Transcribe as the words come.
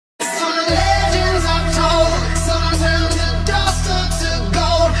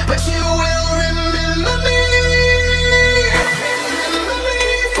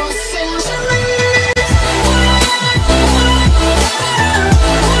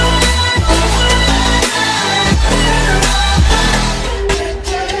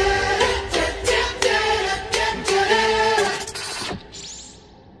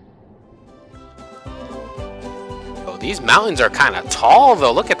mountains are kind of tall,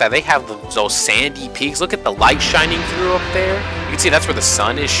 though. Look at that. They have those sandy peaks. Look at the light shining through up there. You can see that's where the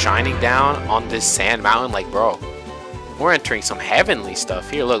sun is shining down on this sand mountain. Like, bro, we're entering some heavenly stuff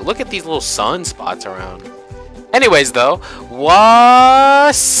here. Look at these little sun spots around. Anyways, though,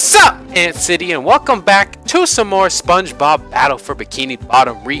 what's up, Ant City, and welcome back to some more SpongeBob Battle for Bikini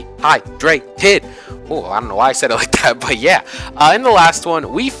Bottom Rehydrated. Oh, I don't know why I said it like that, but yeah. In the last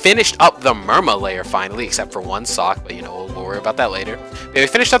one, we finished up the Merma layer finally, except for one sock, but you know, we'll worry about that later. But we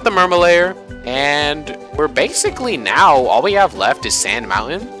finished up the Merma layer, and we're basically now, all we have left is Sand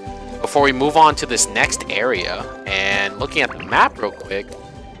Mountain before we move on to this next area. And looking at the map real quick,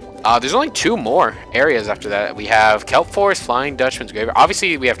 there's only 2 more areas after that. We have Kelp Forest, Flying Dutchman's Graveyard.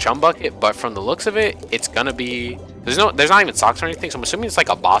 Obviously, we have Chum Bucket, but from the looks of it, it's gonna be... There's not even socks or anything, so I'm assuming it's like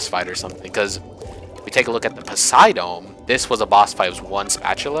a boss fight or something, because if we take a look at the Poseidon, this was a boss fight. It was 1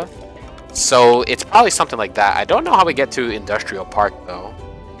 spatula. So it's probably something like that. I don't know how we get to Industrial Park, though.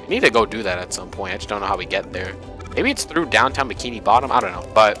 We need to go do that at some point. I just don't know how we get there. Maybe it's through downtown Bikini Bottom. I don't know,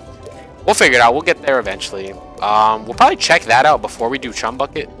 but we'll figure it out. We'll get there eventually. We'll probably check that out before we do Chum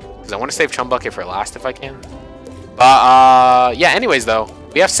Bucket, because I want to save Chum Bucket for last if I can. But yeah, anyways, though,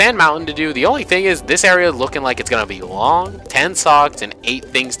 we have Sand Mountain to do. The only thing is this area is looking like it's gonna be long. 10 socks and 8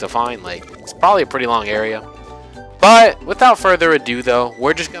 things to find. Like, it's probably a pretty long area. But without further ado, though,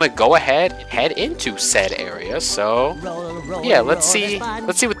 we're just gonna go ahead and head into said area. So yeah, let's see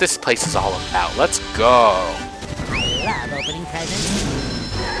what this place is all about. Let's go. I love opening presents.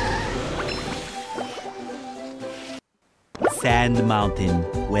 Sand Mountain,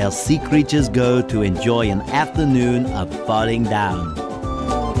 where sea creatures go to enjoy an afternoon of falling down.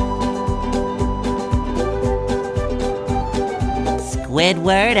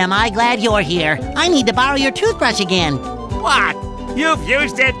 Squidward, am I glad you're here? I need to borrow your toothbrush again. What? You've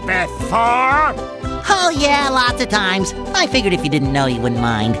used it before? Oh yeah, lots of times. I figured if you didn't know, you wouldn't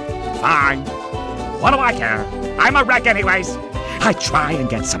mind. Fine. What do I care? I'm a wreck anyways. I try and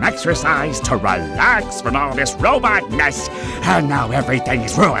get some exercise to relax from all this robot mess, and now everything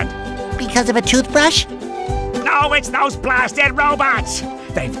is ruined. Because of a toothbrush? No, it's those blasted robots!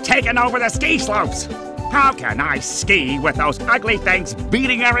 They've taken over the ski slopes! How can I ski with those ugly things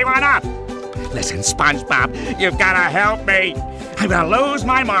beating everyone up? Listen, SpongeBob, you've gotta help me. I'm gonna lose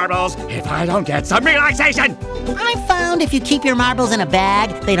my marbles if I don't get some relaxation. I've found if you keep your marbles in a bag,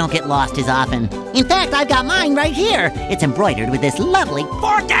 they don't get lost as often. In fact, I've got mine right here. It's embroidered with this lovely...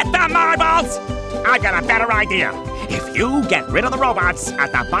 Forget the marbles! I've got a better idea. If you get rid of the robots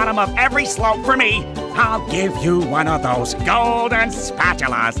at the bottom of every slope for me, I'll give you one of those golden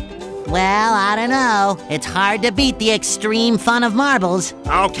spatulas. Well, I don't know. It's hard to beat the extreme fun of marbles.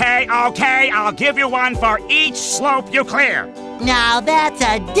 Okay, I'll give you one for each slope you clear. Now that's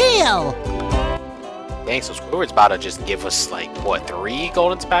a deal! Dang, so Squidward's about to just give us, like, what, 3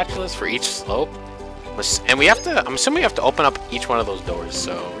 golden spatulas for each slope? And we have to, I'm assuming we have to open up each one of those doors,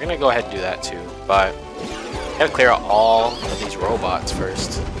 so we're gonna go ahead and do that too. But we gotta clear out all of these robots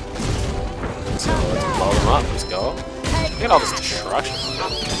first. So let's blow them up, let's go. Look at all this destruction.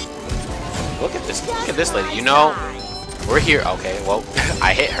 Look at this lady, you know, we're here. Okay, well,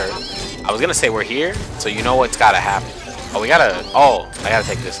 I hit her. I was gonna say we're here, so you know what's gotta happen. Oh, I gotta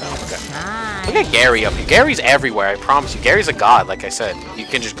take this out. Okay. Look at Gary up here. Gary's everywhere, I promise you. Gary's a god, like I said. You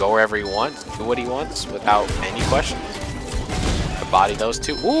can just go wherever he wants, do what he wants without any questions. The body those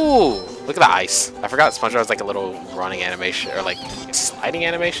 2. Ooh, look at the ice. I forgot SpongeBob has like a little running animation, or like a sliding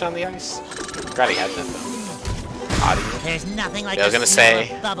animation on the ice. I forgot he had that though. Body. There's nothing like I was gonna say,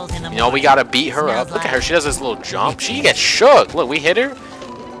 you know, we gotta beat her up. Look at her, she does this little jump. She gets shook. Look, we hit her.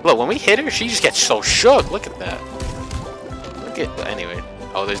 Look, when we hit her, she just gets so shook. Look at that. Anyway,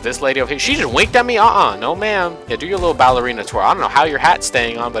 oh, there's this lady over here. She just winked at me. No ma'am. Yeah, do your little ballerina twirl. I don't know how your hat's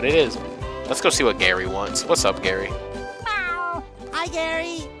staying on, but it is. Let's go see what Gary wants. What's up, Gary? Hi,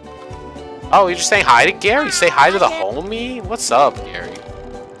 Gary. Oh, you're just saying hi to Gary? Say hi to the homie? What's up, Gary?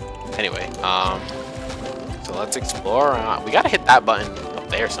 Anyway, so let's explore. We gotta hit that button up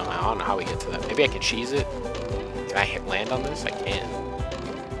there somehow. I don't know how we get to that. Maybe I can cheese it. Can I land on this? I can.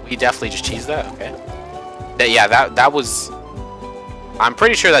 We definitely just cheese that. Okay. Yeah, that was... I'm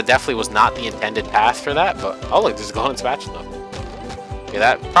pretty sure that definitely was not the intended path for that, but... Oh, look, there's a golden spatula. Yeah,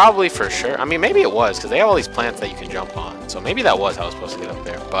 that probably for sure... I mean, maybe it was, because they have all these plants that you can jump on. So maybe that was how I was supposed to get up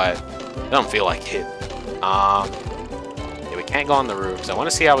there, but... I don't feel like it. Yeah, we can't go on the roof, because I want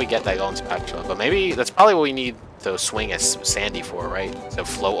to see how we get that golden spatula. But maybe that's probably what we need to swing as Sandy for, right? To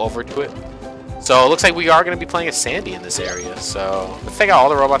float over to it. So it looks like we are going to be playing as Sandy in this area. So let's take out all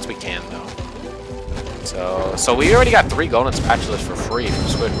the robots we can, though. So we already got 3 golden spatulas for free from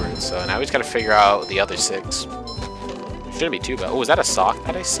Squidward. So now we just got to figure out the other 6. Shouldn't be too bad. Oh, is that a sock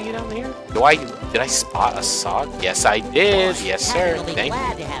that I see down here? Did I spot a sock? Yes, I did. Yes, sir. Thank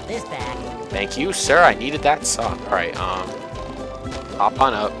you. Thank you, sir. I needed that sock. All right. Hop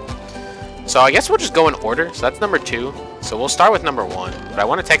on up. So I guess we'll just go in order. So that's number 2. So we'll start with number 1. But I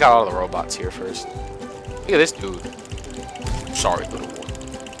want to take out all the robots here first. Look at this dude. Sorry, little one.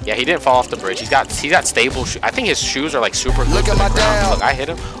 Yeah, he didn't fall off the bridge. He's got stable shoes. I think his shoes are like super good. Look at my dad. Look, I hit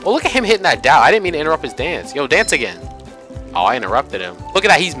him. Oh, look at him hitting that down. I didn't mean to interrupt his dance. Yo, dance again. Oh, I interrupted him. Look at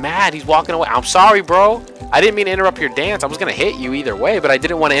that. He's mad. He's walking away. I'm sorry, bro. I didn't mean to interrupt your dance. I was gonna hit you either way, but I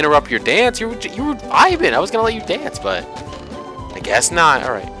didn't want to interrupt your dance. You were vibing. I was gonna let you dance, but I guess not.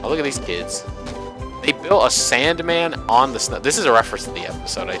 All right. Oh, look at these kids. They built a Sandman on the snow. This is a reference to the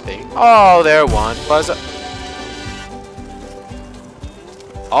episode, I think. Oh, there one was.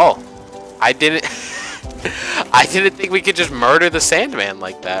 Oh, I didn't. I didn't think we could just murder the Sandman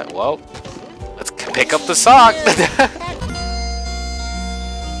like that. Well, let's pick up the sock.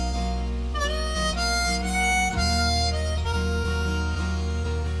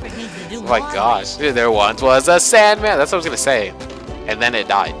 Oh my gosh, dude, there once was a Sandman. That's what I was gonna say, and then it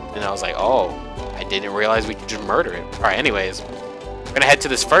died, and I was like, oh, I didn't realize we could just murder it. All right, anyways, we're gonna head to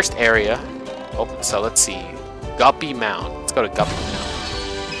this first area. Oh, so let's see, Guppy Mound. Let's go to Guppy Mound.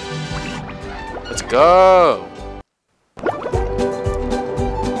 Let's go.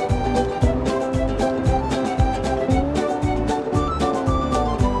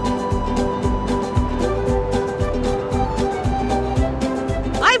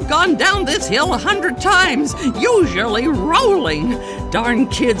 Gone down this hill 100 times, usually rolling. Darn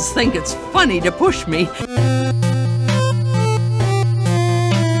kids think it's funny to push me.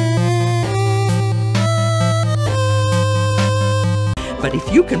 But if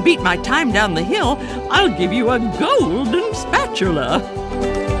you can beat my time down the hill, I'll give you a golden spatula.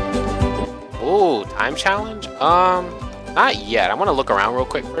 Oh, time challenge? Not yet. I want to look around real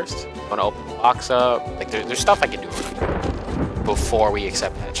quick first. I want to open the box up. Like, there's stuff I can do before we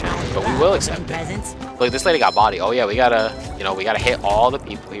accept that challenge, but we will accept it. Look, this lady got body. Oh yeah, we gotta hit all the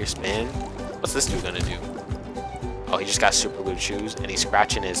people here. Spin. What's this dude gonna do? Oh, he just got super good shoes, and he's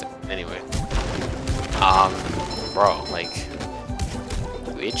scratching his. Anyway, bro, like,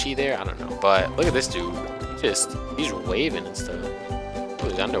 itchy there. I don't know, but look at this dude. He's waving and stuff. Look at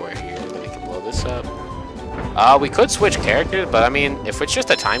his underwear here. Maybe we can blow this up. We could switch characters, but I mean, if it's just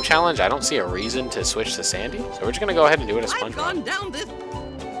a time challenge, I don't see a reason to switch to Sandy. So we're just gonna go ahead and do it as SpongeBob.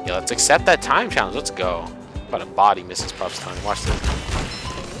 Yeah, let's accept that time challenge. Let's go. About a body Mrs. Puff's time. Watch this.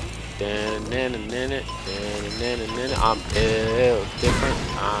 I'm built different.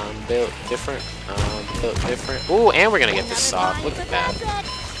 I'm built different. I'm built different. Ooh, and we're gonna get this sock. Look at that.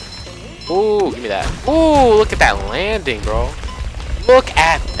 Ooh, give me that. Ooh, look at that landing, bro. Look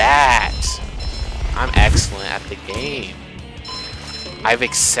at that. I'm excellent at the game. I've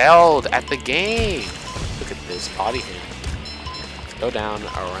excelled at the game. Look at this body hit. Let's go down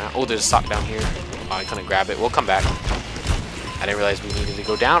around. Oh, there's a sock down here. Oh, I couldn't grab it. We'll come back. I didn't realize we needed to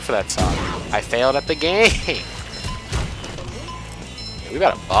go down for that sock. I failed at the game. We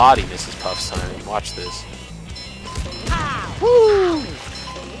got a body, Mrs. Puff's time. Watch this. Woo!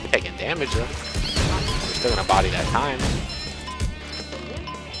 We're taking damage though. We're still gonna body that time.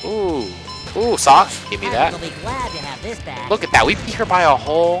 Ooh. Ooh, sock. Give me that. Look at that. We beat her by a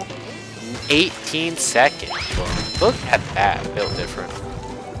whole 18 seconds. Look at that. Built different.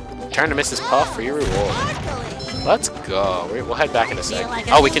 Turn to Mrs. Puff for your reward. Let's go. We'll head back in a second.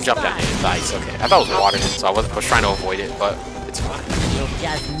 Oh, we can jump down into the ice. Okay. I thought it was water, so I was trying to avoid it, but it's fine.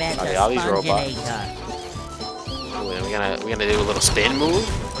 Okay, all these robots. Ooh, and we're gonna do a little spin move.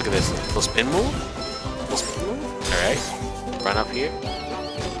 Look at this. Little spin move. Little spin move. Alright. Run up here.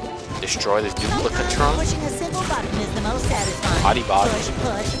 Destroy this duplicatron. Body, body.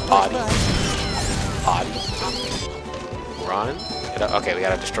 Body. Body. Run. Okay, we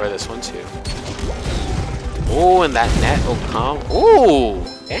gotta destroy this one too. Oh, and that net will come. Ooh,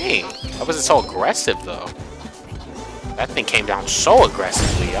 dang. That wasn't so aggressive though. That thing came down so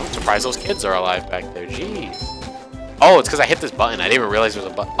aggressively. I'm surprised those kids are alive back there. Jeez. Oh, it's because I hit this button. I didn't even realize there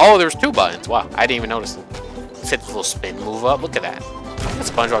was a button. Oh, there was 2 buttons. Wow, I didn't even notice it. Let's hit this little spin move up. Look at that. Look at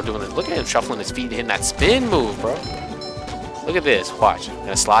SpongeBob doing this. Look at him shuffling his feet and hitting that spin move, bro. Look at this. Watch.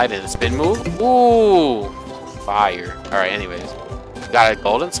 Gonna slide in a spin move. Ooh. Fire. Alright, anyways. Got a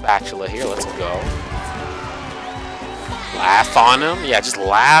golden spatula here. Let's go. Laugh on them. Yeah, just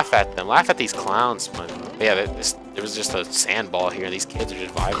laugh at them. Laugh at these clowns, SpongeBob. Yeah, there was just a sand ball here and these kids are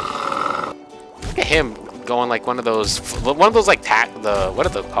just vibing. Look at him going like one of those like what are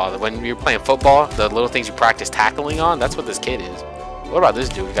they called? When you're playing football, the little things you practice tackling on, that's what this kid is. What about this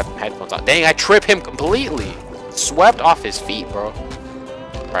dude? We got the headphones on. Dang, I trip him completely. swept off his feet, bro.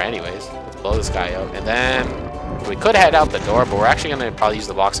 Alright, anyways, let's blow this guy up. And then we could head out the door, but we're actually gonna probably use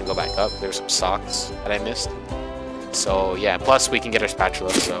the box and go back up. There's some socks that I missed. So yeah, plus we can get our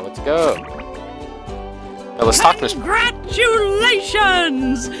spatula, so let's go. Now, let's talk to Miss.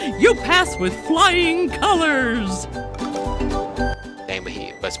 Congratulations! You passed with flying colors! Dang,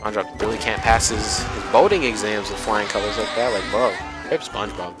 but SpongeBob really can't pass his boating exams with flying colors like that. Like, bro, hype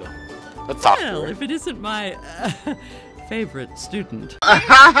SpongeBob though. Let's talk to Well, her. if it isn't my favorite student.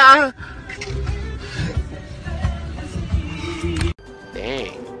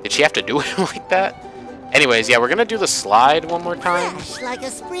 Dang, did she have to do it like that? Anyways, yeah, we're gonna do the slide one more time. Fresh like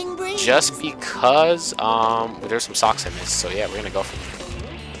a spring breeze. Just because there's some socks I missed, so yeah, we're gonna go for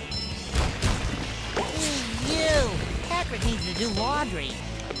it. Hey, you. Patrick needs to do laundry.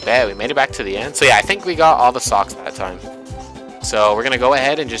 I bet we made it back to the end. So yeah, I think we got all the socks that time. So we're gonna go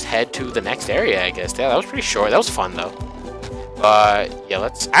ahead and just head to the next area, I guess. Yeah, that was pretty short. That was fun though. But yeah,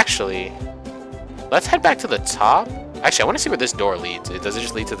 let's head back to the top. Actually, I want to see where this door leads. Does it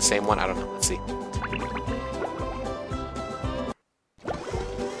just lead to the same one? I don't know. Let's see.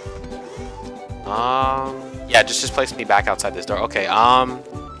 Yeah, just place me back outside this door. Okay,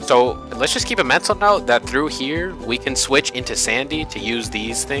 so let's just keep a mental note that through here, we can switch into Sandy to use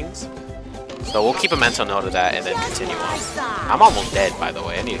these things. So we'll keep a mental note of that and then continue on. I'm almost dead, by the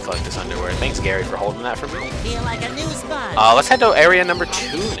way. I need to collect this underwear. Thanks, Gary, for holding that for me. Feel like a new sponge. Let's head to area number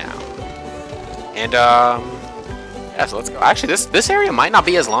 2 now. And, yeah, so let's go. Actually, this area might not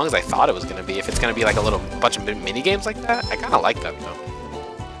be as long as I thought it was going to be. If it's going to be like a little bunch of mini games like that, I kind of like that, though.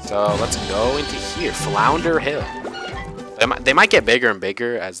 So let's go into here, Flounder Hill. They might get bigger and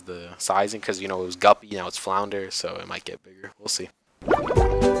bigger as the sizing, because you know it was Guppy, now it's Flounder, so it might get bigger. We'll see.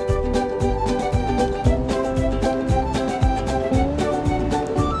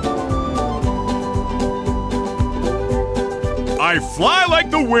 I fly like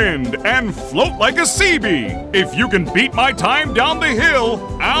the wind and float like a sea bee. If you can beat my time down the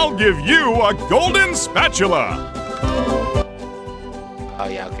hill, I'll give you a golden spatula. Oh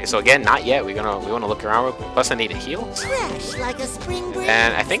yeah, okay. So again, not yet. We want to look around real quick. Plus, I need a heal. Fresh like a spring breeze.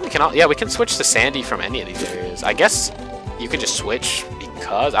 And I think we can. Yeah, we can switch to Sandy from any of these areas. I guess you could just switch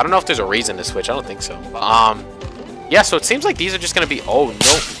because I don't know if there's a reason to switch. I don't think so. But, yeah. So it seems like these are just gonna be. Oh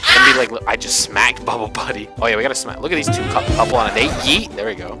no, gonna be like I just smacked Bubble Buddy. Oh yeah, we gotta smack. Look at these two couple on a date. Yeet. There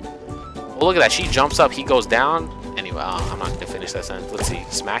we go. Oh look at that. She jumps up. He goes down. Anyway, I'm not gonna finish that sentence. Let's see.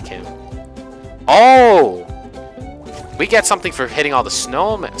 Smack him. Oh. We get something for hitting all the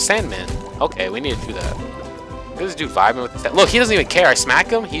Sandmen. Okay, we need to do that. Look at this dude vibing with his head. Look, he doesn't even care. I smack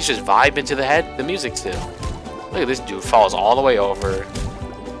him. He's just vibing to the music still. Look at this dude. Falls all the way over.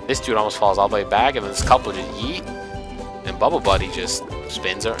 This dude almost falls all the way back. And then this couple just yeet. And Bubble Buddy just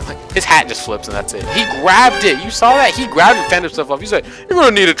spins her. His hat just flips and that's it. He grabbed it. You saw that? He grabbed it and fended himself off. He's like, you're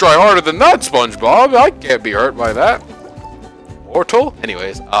going to need to try harder than that, SpongeBob. I can't be hurt by that. Mortal?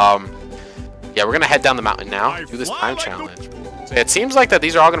 Anyways, yeah, we're gonna head down the mountain now. Do this time challenge. So it seems like that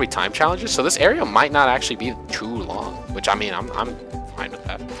these are all gonna be time challenges. So this area might not actually be too long, which I mean, I'm fine with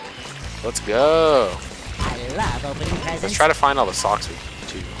that. Let's go. I love opening presents. Let's try to find all the socks we need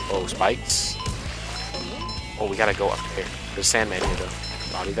to. Oh, spikes. Oh, we gotta go up there. There's Sandman here though.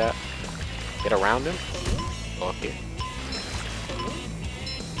 Body that. Get around him. Go up here.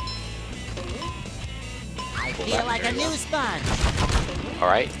 I feel like a new sponge.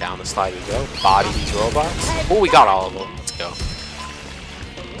 Alright, down the slide we go. Body these robots. Oh, we got all of them. Let's go.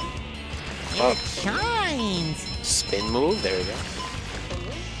 It shines. Spin move. There we go.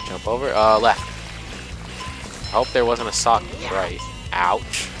 Jump over. Left. I hope there wasn't a sock right.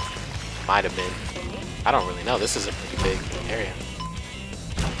 Ouch. Might have been. I don't really know. This is a pretty big area.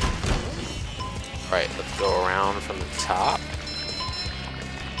 Alright, let's go around from the top.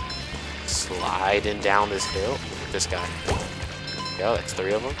 Sliding down this hill. Look at this guy. Go, that's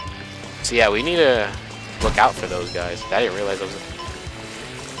 3 of them. So yeah, we need to look out for those guys. I didn't realize those.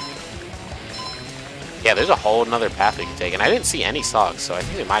 Yeah, there's a whole another path we can take, and I didn't see any socks, so I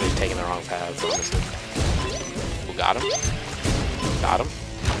think we might have taken the wrong path. Who got him? Got him.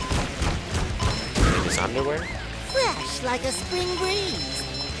 His underwear. Fresh like a spring breeze.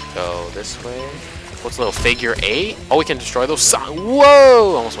 Go this way. What's a little figure 8? Oh, we can destroy those socks.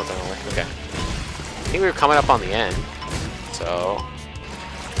 Whoa! Almost went the wrong way. Okay. I think we were coming up on the end. So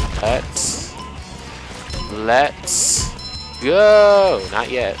let's go. Not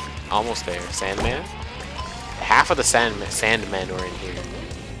yet. Almost there. Sandman. Half of the Sandmen are in here.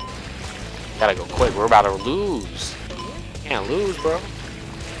 Gotta go quick. We're about to lose. Can't lose, bro.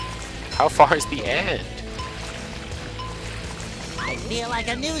 How far is the end? I feel like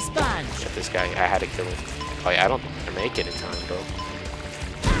a new sponge. Get this guy. I had to kill him. Oh yeah, I don't think we're gonna make it in time, bro.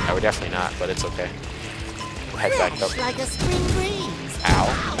 Yeah, we're definitely not, but it's okay. We'll head back up. Like a spring breeze.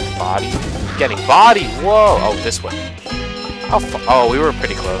 Ow. Body. Getting body. Whoa. Oh, this way. Oh, we were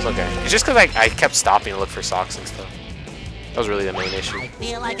pretty close. Okay. It's just because I kept stopping to look for socks and stuff. That was really the main issue. I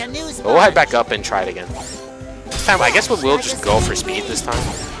feel like a new But we'll head back up and try it again. This time, I guess we'll just go for speed this time.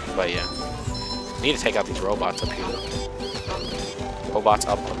 But yeah. We need to take out these robots up here. Robots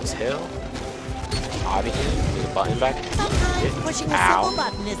up on this hill. Body. Need a button back. Sometimes pushing a Ow. simple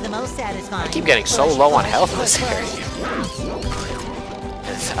button is the most satisfying. I keep getting so low on health in this area.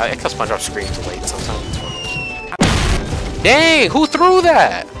 I guess SpongeBob screams late sometimes. Dang, who threw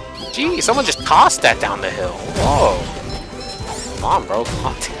that? Gee, someone just tossed that down the hill. Whoa. Come on, bro.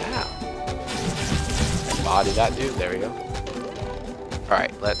 Calm down. Body that dude. There we go.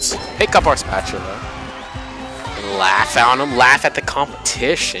 Alright, let's pick up our spatula. And laugh on him. Laugh at the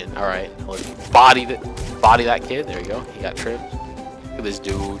competition. Alright, let's body that kid. There we go. He got tripped. Look at this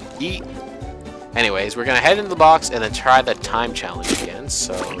dude. Eat. Anyways, we're going to head into the box and then try the time challenge again.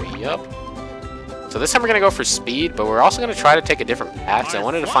 So, yep. So this time we're going to go for speed, but we're also going to try to take a different path. So I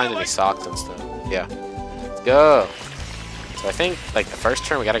wanted to find any socks and stuff. Yeah. Let's go. So I think, like, the first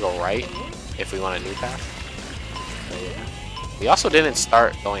turn we got to go right if we want a new path. So, yeah. We also didn't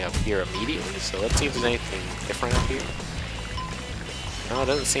start going up here immediately, so let's see if there's anything different up here. No, it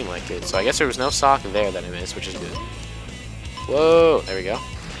doesn't seem like it. So I guess there was no sock there that I missed, which is good. Whoa. There we go.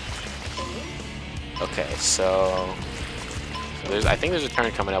 Okay, so I think there's a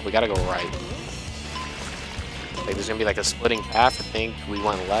turn coming up. We gotta go right. Like there's gonna be like a splitting path. I think we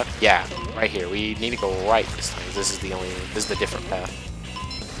went left. Yeah, right here. We need to go right this time. This is the different path.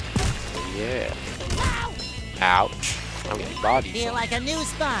 Yeah. Ouch. I'm getting bodied. Feel like a new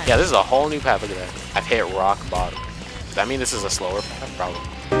spot. Yeah, this is a whole new path. Look at that. I've hit rock bottom. Does that mean this is a slower path? Probably.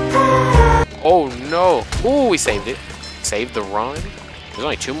 Oh no. Ooh, we saved it. Saved the run. There's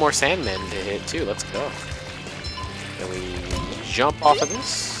only 2 more Sandmen to hit, too. Let's go. Then we jump off of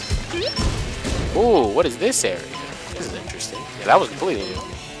this. Ooh, what is this area? This is interesting. Yeah, that was completely new.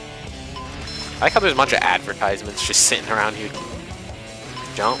 I like how there's a bunch of advertisements just sitting around here.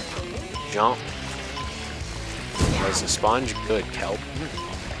 Jump. Jump. Was the sponge good, kelp?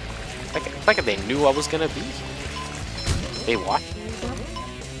 It's like they knew I was gonna be. They watching me?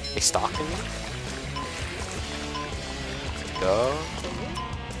 They stalking me? Let's go.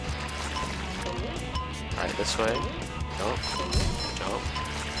 Alright, this way. Jump. Jump.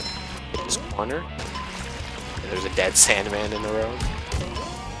 Hit this corner. And there's a dead Sandman in the road.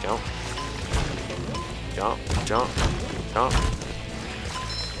 Jump. Jump. Jump. Jump.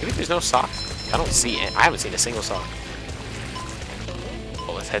 Maybe there's no sock. I don't see it. I haven't seen a single sock.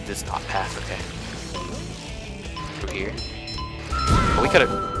 Oh, let's head this top path, okay. Through here. Oh, we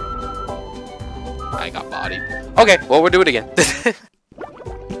could've... I got bodied. Okay, well, we'll do it again.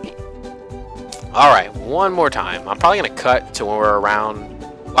 Alright, one more time. I'm probably gonna cut to when we're around...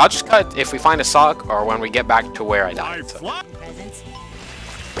 I'll just cut if we find a sock or when we get back to where I died. So.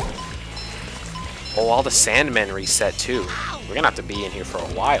 Oh, all the Sandmen reset too. We're gonna have to be in here for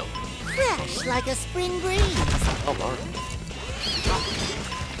a while. Fresh like a spring breeze. Oh, Lord.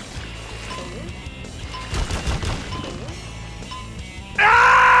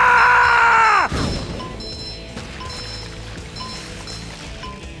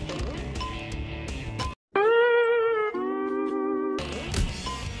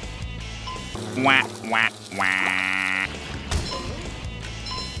 Wah, wah, wah.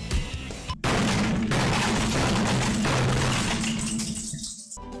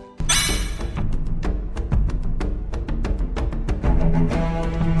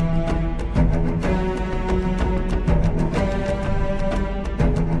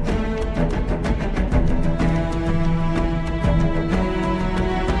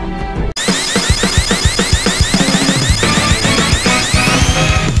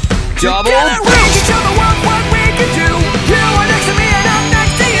 Double we can show the world what we can do. You are next to me and I'm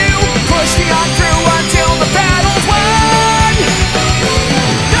next to you. Pushing on through until the battle's won.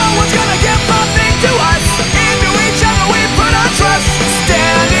 No one's gonna give a thing to us. Into each other we put our trust.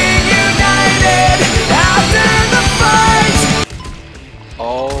 Standing united after the fight.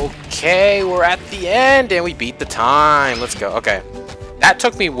 Okay, we're at the end and we beat the time. Let's go. Okay. That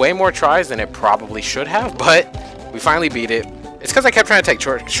took me way more tries than it probably should have, but we finally beat it. It's because I kept trying to take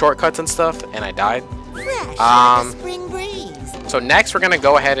shortcuts and stuff, and I died. Fresh like a spring breeze. So next, we're going to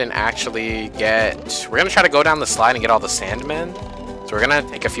go ahead and actually we're going to try to go down the slide and get all the Sandmen. So we're going to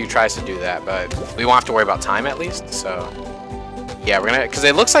take a few tries to do that, but we won't have to worry about time at least. So yeah, we're going to, because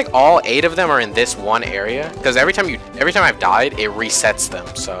it looks like all 8 of them are in this one area. Because every time I've died, it resets them.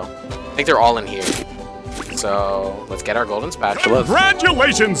 So I think they're all in here. So let's get our golden spatula.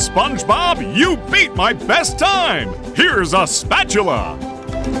 Congratulations, SpongeBob! You beat my best time! Here's a spatula!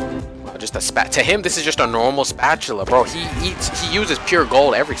 Just a to him, this is just a normal spatula, bro. He uses pure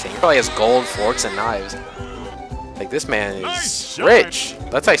gold everything. He probably has gold forks and knives. Like, this man is rich.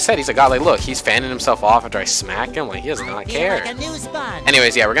 That's what I said. He's a god. Like, look, he's fanning himself off after I smack him. Like, he does not care. Like a new sponge.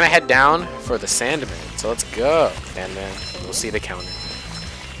 Anyways, yeah, we're gonna head down for the SANDM. So let's go, and then we'll see the counter.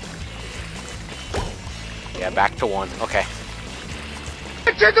 Yeah, back to 1. Okay.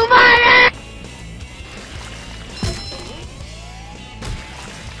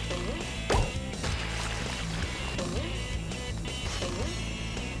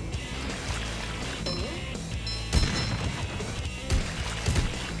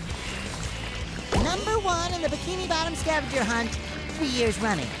 Number 1 in the Bikini Bottom scavenger hunt, 3 years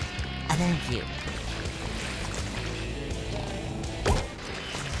running. Thank you.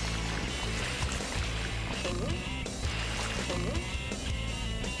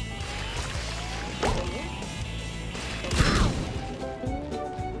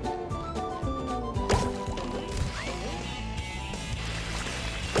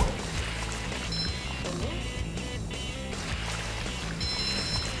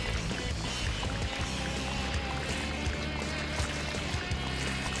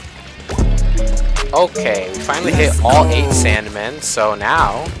 Okay, we finally hit all 8 Sandmen, so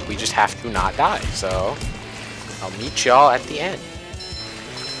now we just have to not die. So I'll meet y'all at the end.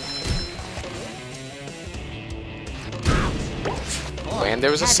 Oh, and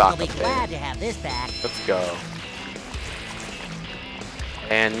there was a sock up there. Let's go.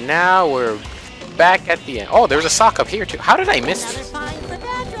 And now we're back at the end. Oh, there was a sock up here too. How did I miss this?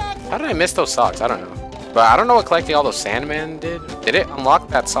 How did I miss those socks? I don't know. But I don't know what collecting all those Sandmen did. Did it unlock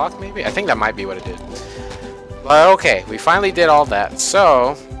that sock maybe? I think that might be what it did. But okay, we finally did all that.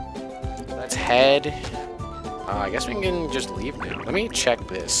 So let's head. I guess we can just leave now. Let me check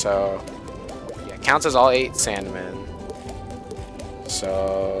this. So yeah, it counts as all 8 Sandmen.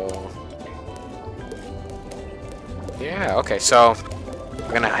 So yeah, okay. So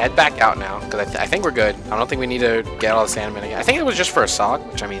we're gonna head back out now because I think we're good. I don't think we need to get all the Sandmen again. I think it was just for a sock,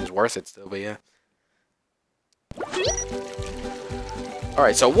 which I mean is worth it still. But yeah.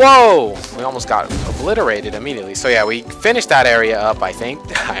 Alright, so whoa! We almost got obliterated immediately. So yeah, we finished that area up, I think.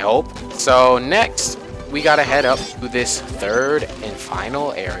 I hope. So next, we gotta head up to this 3rd and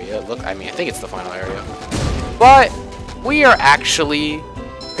final area. Look, I mean, I think it's the final area. But we are actually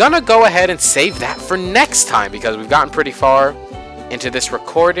gonna go ahead and save that for next time because we've gotten pretty far into this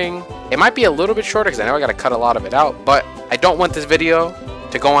recording. It might be a little bit shorter because I know I gotta cut a lot of it out, but I don't want this video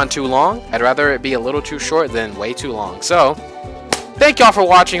to go on too long. I'd rather it be a little too short than way too long. So thank y'all for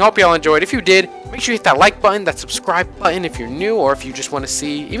watching. Hope y'all enjoyed. If you did, make sure you hit that like button, that subscribe button if you're new, or if you just want to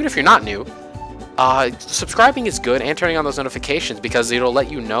see, even if you're not new, subscribing is good, and turning on those notifications because it'll let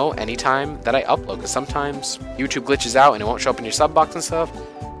you know anytime that I upload, because sometimes YouTube glitches out and it won't show up in your sub box and stuff.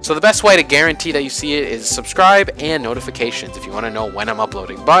 So the best way to guarantee that you see it is subscribe and notifications if you want to know when I'm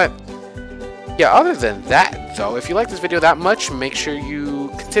uploading. But yeah, other than that though, if you like this video that much, make sure you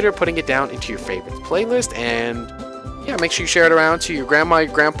consider putting it down into your favorites playlist, and yeah, make sure you share it around to your grandma,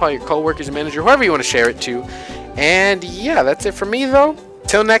 your grandpa, your co-workers, your manager, whoever you want to share it to. And yeah, that's it for me though.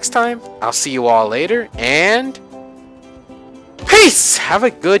 Till next time, I'll see you all later, and peace! Have a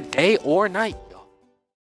good day or night.